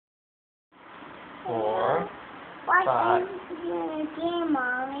4, What 5. are you doing,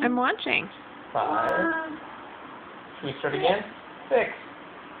 Mommy? I'm watching. 5. Should we start again? 6.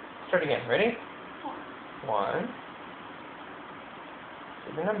 Start again. Ready? 1.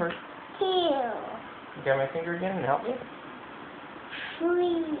 Say the number. 2. You grab my finger again and help me.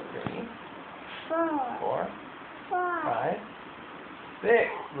 3. 3, 4. 4, 5. 5, 6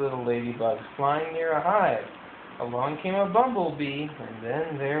 little ladybugs flying near a hive. Along came a bumblebee, and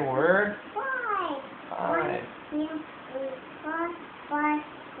then there were 5. 5. 1, 2, 3, 4, 5,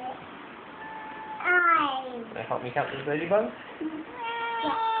 6. Can you help me count these ladybugs?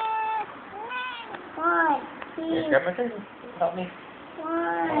 1, 2, Here, grab my finger. Help me. 1.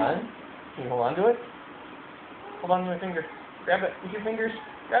 1. Can you hold on to it? Hold on to my finger. Grab it with your fingers.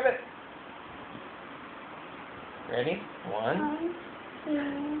 Grab it. Ready? 1. 1, 2,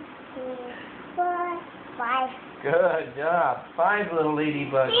 3, 4, 5. Good job. 5 little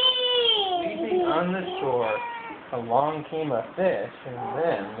ladybugs sleeping on the shore. Along came a fish, and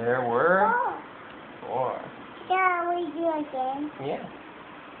then there were 4. Shall we do again? Yeah.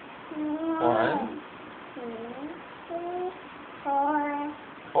 1, 2, 3, 4.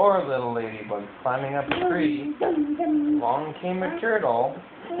 4 little ladybugs climbing up a tree. Along came a turtle,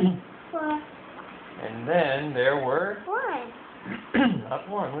 4. and then there were 1. not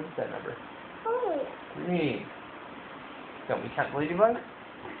 1. What's that number? 3. 3. Don't we count ladybugs?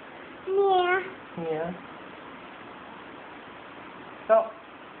 Yeah. Yeah. So.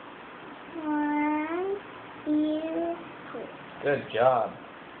 1, 2, 3. Good job.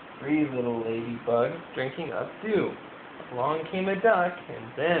 3 little ladybugs drinking up dew. Along came a duck,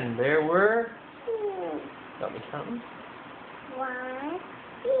 and then there were. 2. Help me count them. 1,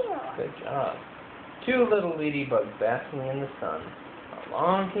 2. Good job. 2 little ladybugs basking in the sun.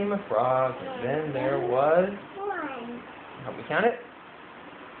 Along came a frog, and then there was. 1. Help me count it.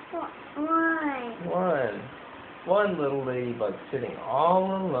 1. 1. 1 little ladybug sitting all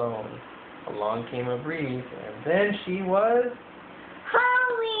alone. Along came a breeze, and then she was.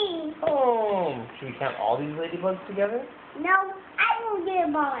 Hurry! Home. Should we count all these ladybugs together? No, I will do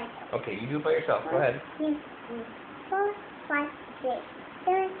it by myself. Okay, you do it by yourself. Go ahead. 1, 2, 3, 4, 5, 6,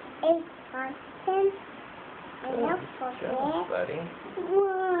 7, 8, 9, 10. And Good now job, for buddy.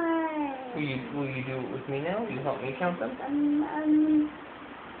 1. Will you do it with me now? Will you help me count them?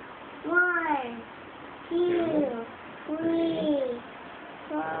 1, 2, 3,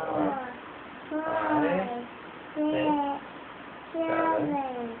 4, 5, 6, 7,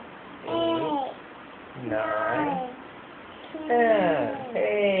 8, 9, 9, 10.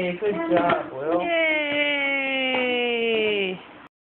 Hey, good job.